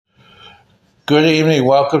Good evening.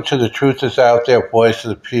 Welcome to the Truth is Out There, Voice of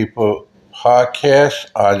the People podcast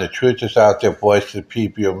on the Truth is Out There, Voice of the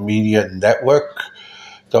People Media Network.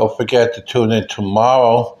 Don't forget to tune in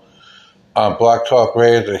tomorrow on Block Talk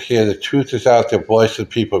Radio to hear the Truth is Out There, Voice of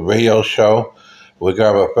the People radio show. We're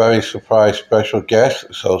going to have a very surprise special guest,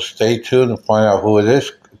 so stay tuned and find out who it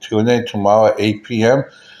is. Tune in tomorrow at 8 p.m.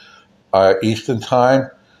 Eastern Time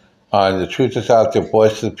on the Truth is Out There,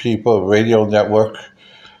 Voice of the People radio network.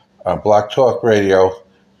 On Block Talk Radio,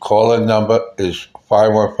 call-in number is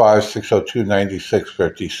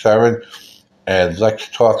 515-602-9657, and let's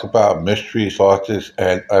talk about mysteries, authors,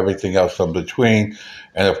 and everything else in between.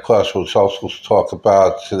 And of course, we'll also talk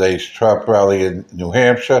about today's Trump rally in New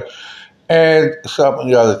Hampshire and some of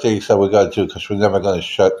the other things that we're going to do because we're never going to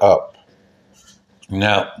shut up.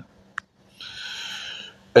 Now,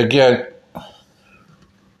 again,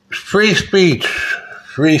 free speech.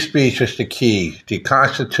 Free speech is the key. The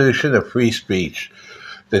Constitution of free speech.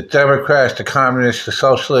 The Democrats, the Communists, the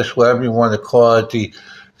Socialists, whatever you want to call it,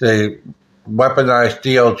 the weaponized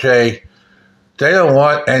DOJ, they don't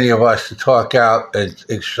want any of us to talk out and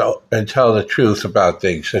tell the truth about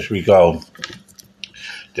things as we go.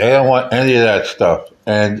 They don't want any of that stuff.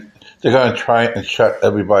 And they're going to try and shut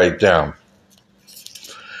everybody down.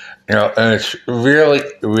 And it's really,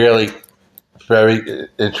 really very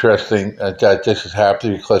interesting that this is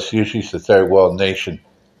happening because usually it's the third world nation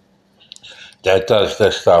that does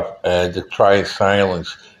this stuff and to try and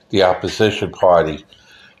silence the opposition party.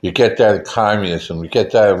 You get that in communism, you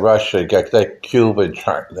get that in Russia, you get that in Cuba and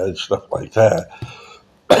China and stuff like that.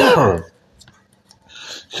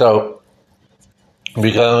 So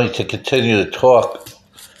we're going to continue to talk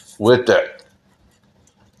with that.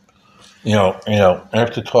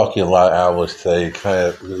 After talking a lot of hours today, you kind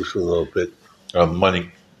of lose a little bit of money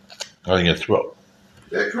on your throat.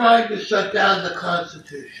 They're trying to shut down the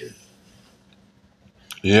Constitution.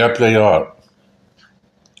 Yep, they are.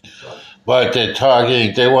 But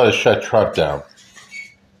they want to shut Trump down.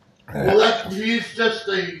 Well, they're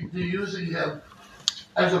using him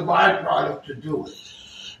as a byproduct to do it.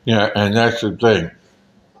 Yeah, and that's the thing.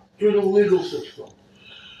 Through the legal system.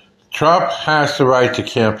 Trump has the right to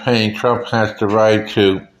campaign. Trump has the right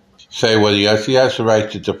to say what he has. He has the right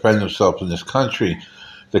to defend himself in this country.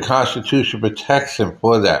 The Constitution protects him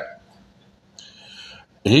for that.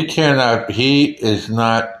 He is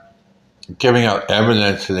not giving out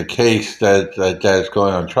evidence in a case that is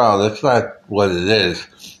going on trial. That's not what it is.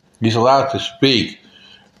 He's allowed to speak,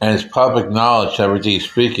 and it's public knowledge everything he's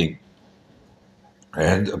speaking.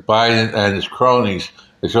 And Biden and his cronies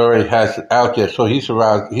already has it out there, so he's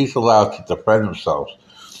allowed to defend himself.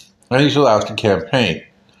 And he's allowed to campaign.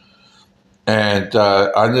 And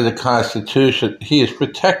under the Constitution, he is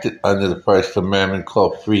protected under the First Amendment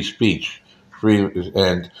called free speech.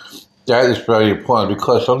 And that is very important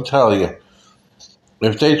because I'm telling you,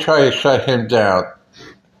 if they try to shut him down,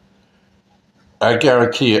 I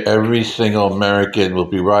guarantee you every single American will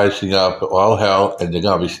be rising up, all hell, and they're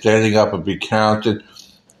going to be standing up and be counted,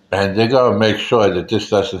 and they're going to make sure that this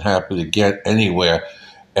doesn't happen again anywhere.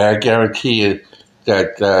 And I guarantee you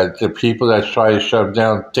that the people that try to shut him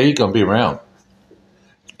down, they're going to be around.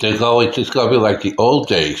 It's going to be like the old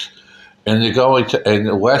days, and they're going to in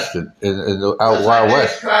the Western, in the out Wild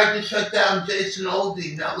West. They tried to shut down Jason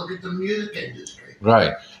Oldie. Now look at the music industry.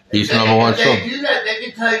 Right, he's number one. They do that. They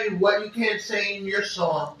can tell you what you can't say in your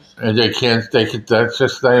songs. And they can't. That's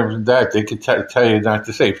just not even that. They can tell you not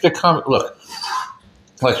to say. If they come, look.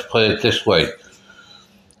 Let's put it this way: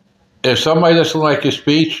 if somebody doesn't like your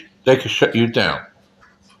speech, they can shut you down.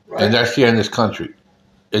 Right. And that's the end of this country.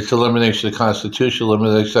 It's elimination of the Constitution,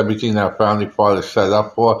 eliminates everything that our founding fathers set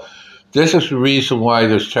up for. This is the reason why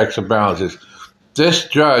there's checks and balances. This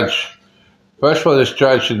judge, first of all, this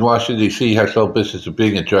judge in Washington, D.C. has no business of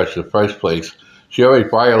being a judge in the first place. She already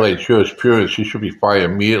violated jurisprudence. She should be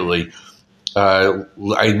fired immediately.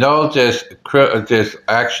 I know there's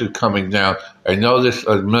action coming down. I know there's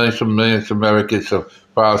millions and millions of Americans have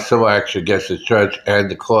filed civil action against the judge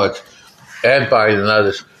and the courts and Biden and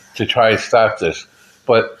others to try and stop this.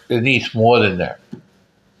 But it needs more than that.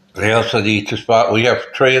 They also need to spot. We have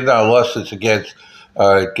 $1 trillion lawsuits against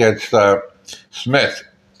Smith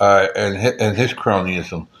and his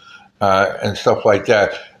cronyism and stuff like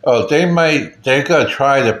that. Oh, they're going to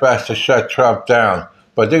try their best to shut Trump down.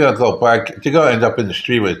 But they're going to go back. They're going to end up in the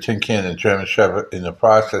street with a tin can and German Shepherd in the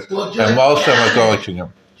process. Well, and most of them are going to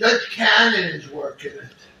them. Judge Cannon is working it.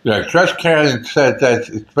 Yeah, Judge Cannon said that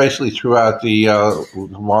it's basically throughout the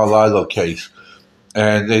Mar-a-Lago case,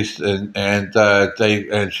 and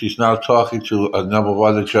she's now talking to a number of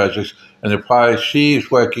other judges, and she's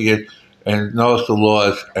working it and knows the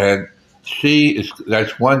laws, and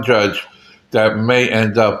That's one judge that may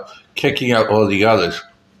end up kicking out all the others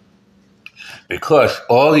because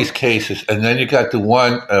all these cases, and then you got the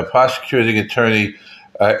one prosecuting attorney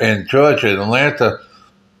in Georgia, in Atlanta,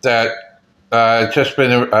 that that's just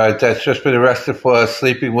been arrested for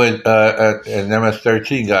sleeping with an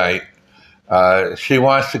MS-13 guy. She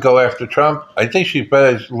wants to go after Trump. I think she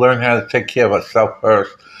better learn how to take care of herself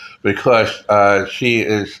first because she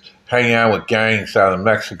is hanging out with gangs out in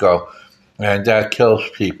Mexico, and that kills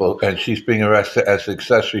people. And she's being arrested as an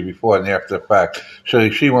accessory before and after the fact. So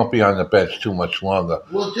she won't be on the bench too much longer.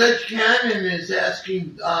 Well, Judge Cannon is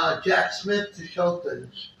asking Jack Smith to show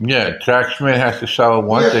things. Yeah, Jack Smith has to show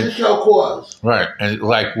one thing. He has to show cause. Right, and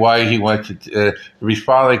like why he went to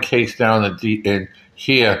refile a case down in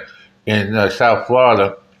here in South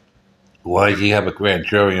Florida. Why did he have a grand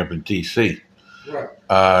jury up in D.C.? Right.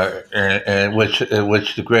 And which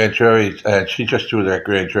the grand jury, and she just threw that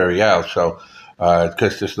grand jury out, so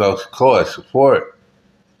because there's no cause for it.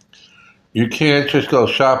 You can't just go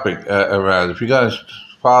shopping around. If you're going to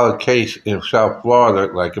file a case in South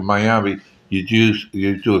Florida, like in Miami, you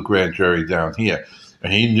do a grand jury down here.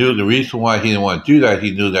 And he knew the reason why he didn't want to do that.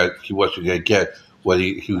 He knew that he wasn't going to get what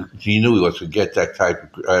he knew he wasn't going to get that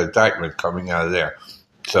type of indictment coming out of there.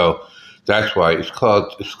 So that's why it's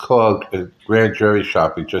called grand jury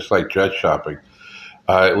shopping, just like judge shopping,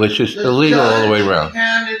 which is illegal all the way around.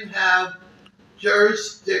 Cannon have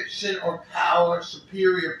jurisdiction or power,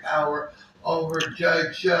 superior power over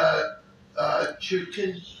Judge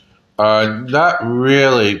Chutkan? Not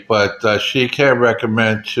really, but she can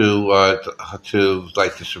recommend to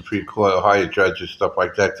like the Supreme Court or higher judges, stuff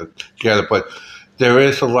like that, to get it. But there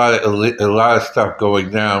is a lot of stuff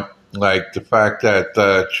going down, like the fact that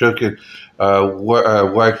Chutkan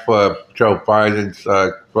worked for Joe Biden's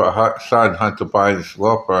son, Hunter Biden's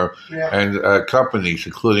law firm, and companies,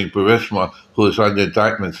 including Burisma, who is under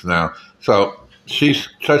indictments now. So she's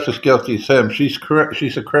just as guilty as him. She's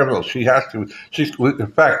a criminal. She has to.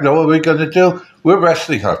 In fact, know what we're going to do? We're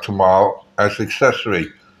arresting her tomorrow as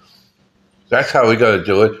accessory. That's how we're going to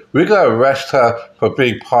do it. We're going to arrest her for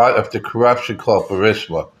being part of the corruption called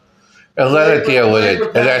Burisma. And let her deal with it.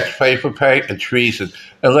 And that's paper pay and treason.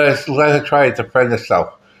 And let her try to defend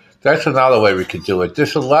herself. That's another way we could do it.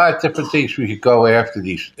 There's a lot of different things we could go after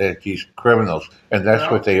these criminals. And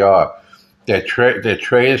that's what they are. They're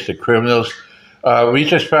traitors, they're criminals. We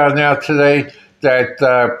just found out today that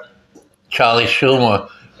Charlie Schumer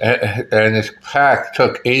and his PAC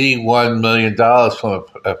took $81 million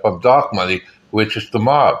from dark money, which is the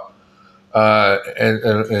mob. And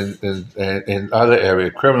in other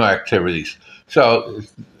areas, criminal activities. So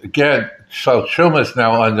again, Schumer's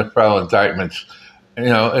now under federal indictments.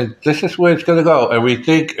 And this is where it's going to go. And we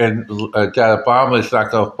think, that Obama is not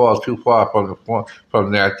going to fall too far from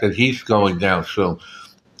that he's going down soon,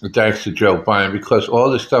 thanks to Joe Biden, because all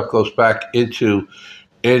this stuff goes back into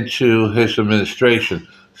his administration.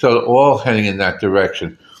 So they're all heading in that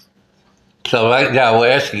direction. So right now, we're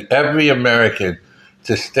asking every American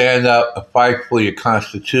to stand up and fight for your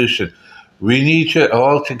Constitution. We need you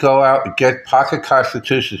all to go out and get pocket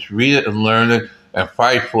constitutions, read it and learn it, and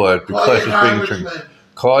fight for it because it's being true.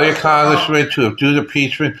 Call your congressman to do the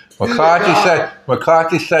impeachment.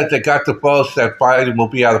 McCarthy said they got the votes that Biden will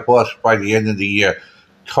be out of office by the end of the year.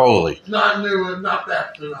 Totally. Not new, not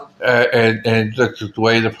that enough. And that's the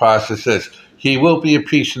way the process is. He will be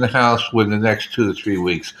impeached in the House within the next 2 to 3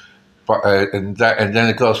 weeks. And then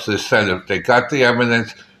it goes to the Senate. They got the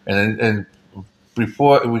evidence, and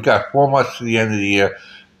before we got 4 months to the end of the year.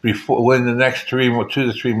 Within the next 2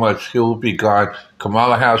 to 3 months, he will be gone.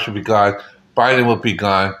 Kamala Harris will be gone. Biden will be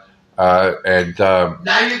gone. Now you're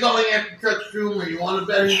going after Chuck Schumer. You want to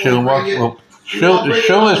bet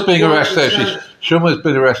Schumer's being arrested. Schumer's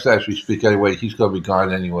been arrested as we speak. Anyway, he's going to be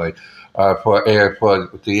gone anyway for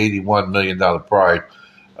the $81 million bribe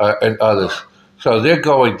and others. So they're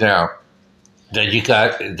going down. Then you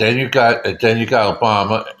got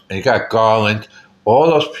Obama, and you got Garland. All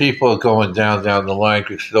those people are going down the line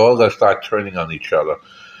because they're all going to start turning on each other.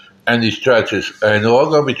 And these judges, and they're all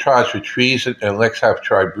going to be charged with treason. And let's have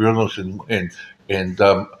tribunals in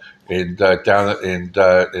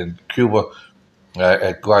Cuba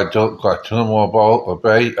at Guantanamo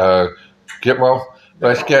Bay, Gitmo.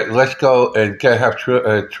 Let's go and have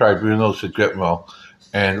tribunals at Gitmo,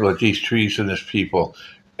 and with these treasonous people,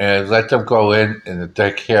 and let them go in and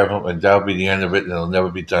take care of them, and that'll be the end of it, and it'll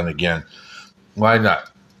never be done again. Why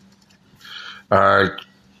not? But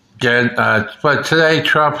today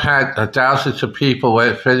Trump had thousands of people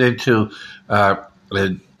fit into a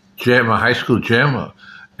high school gym,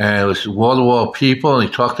 and it was wall-to-wall people, and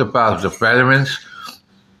he talked about the veterans,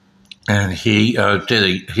 and he had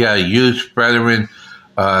a youth veteran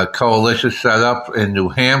coalition set up in New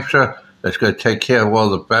Hampshire that's going to take care of all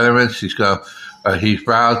the veterans. He's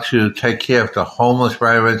vowed to take care of the homeless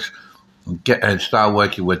veterans and start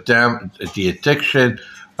working with them, the addiction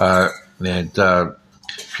and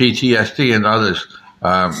PTSD and others.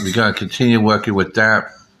 We're going to continue working with that.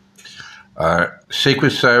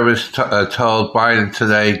 Secret Service told Biden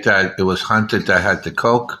today that it was Hunter that had the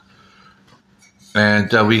coke,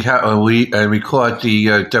 and we caught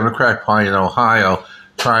the Democratic Party in Ohio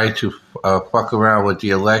trying to fuck around with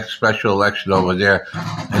the special election over there,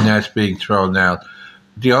 and that's being thrown out.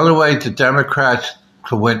 The only way the Democrats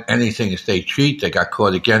could win anything is they cheat. They got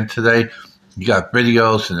caught again today. You got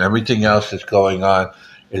videos and everything else that's going on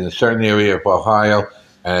in a certain area of Ohio,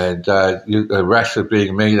 and arrests are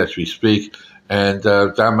being made as we speak, and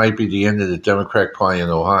that might be the end of the Democratic Party in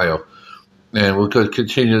Ohio. And we're going to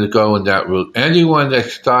continue to go in that route. Anyone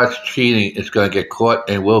that starts cheating is going to get caught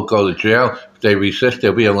and will go to jail. If they resist,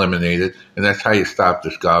 they'll be eliminated, and that's how you stop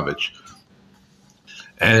this garbage.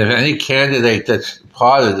 And if any candidate that's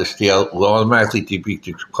part of this deal will automatically be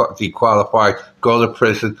dequalified, go to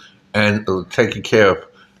prison, and taken care of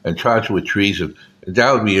and charged with treason.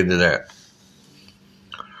 That would be into that.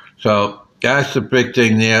 So that's the big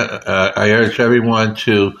thing there. I urge everyone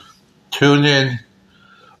to tune in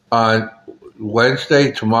on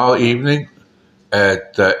Wednesday, tomorrow evening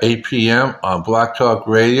at 8 p.m. on Block Talk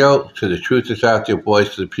Radio to the Truth Is Out There Voice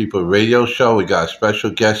of the People radio show. We got a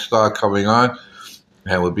special guest star coming on,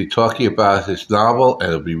 and we'll be talking about his novel, and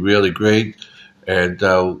it'll be really great. And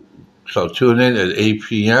so tune in at 8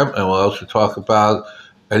 p.m., and we'll also talk about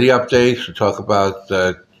any updates. We'll talk about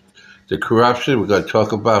the corruption. We're going to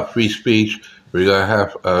talk about free speech. We're going to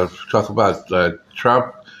have talk about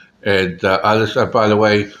Trump and others. By the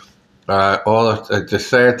way, all of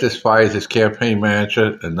DeSantis fired his campaign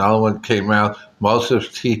manager. Another one came out. Most of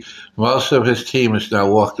his team has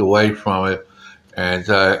now walked away from it, and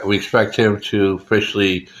we expect him to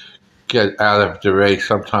officially get out of the race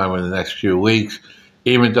sometime in the next few weeks.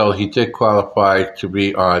 Even though he did qualify to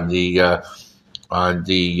be on the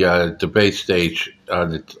debate stage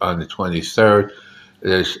on the 23rd,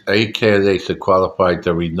 there's 8 candidates that qualified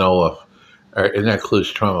that we know of. And that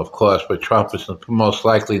includes Trump, of course, but Trump is most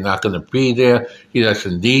likely not going to be there. He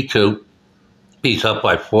doesn't need to. He's up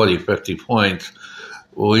by 40, 50 points.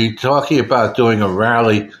 We're talking about doing a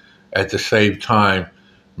rally at the same time,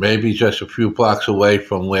 maybe just a few blocks away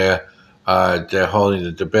from where they're holding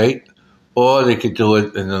the debate, or they could do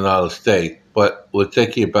it in another state. But we're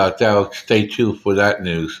thinking about that. Stay tuned for that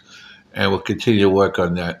news, and we'll continue to work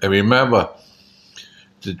on that. And remember,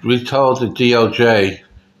 we told the DOJ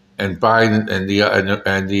and Biden and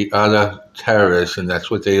the other terrorists, and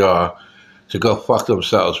that's what they are, to go fuck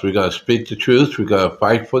themselves. We're going to speak the truth. We're going to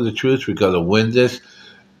fight for the truth. We're going to win this,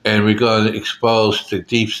 and we're going to expose the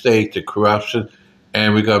deep state, the corruption,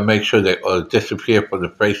 and we're going to make sure they disappear from the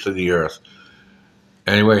face of the earth.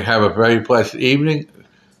 Anyway, have a very blessed evening.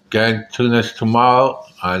 Again, tune us tomorrow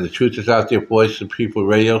on the Truth Is Out There Voice of People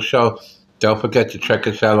radio show. Don't forget to check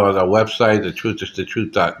us out on our website,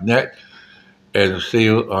 thetruthisthetruth.net. And see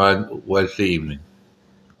you on Wednesday evening.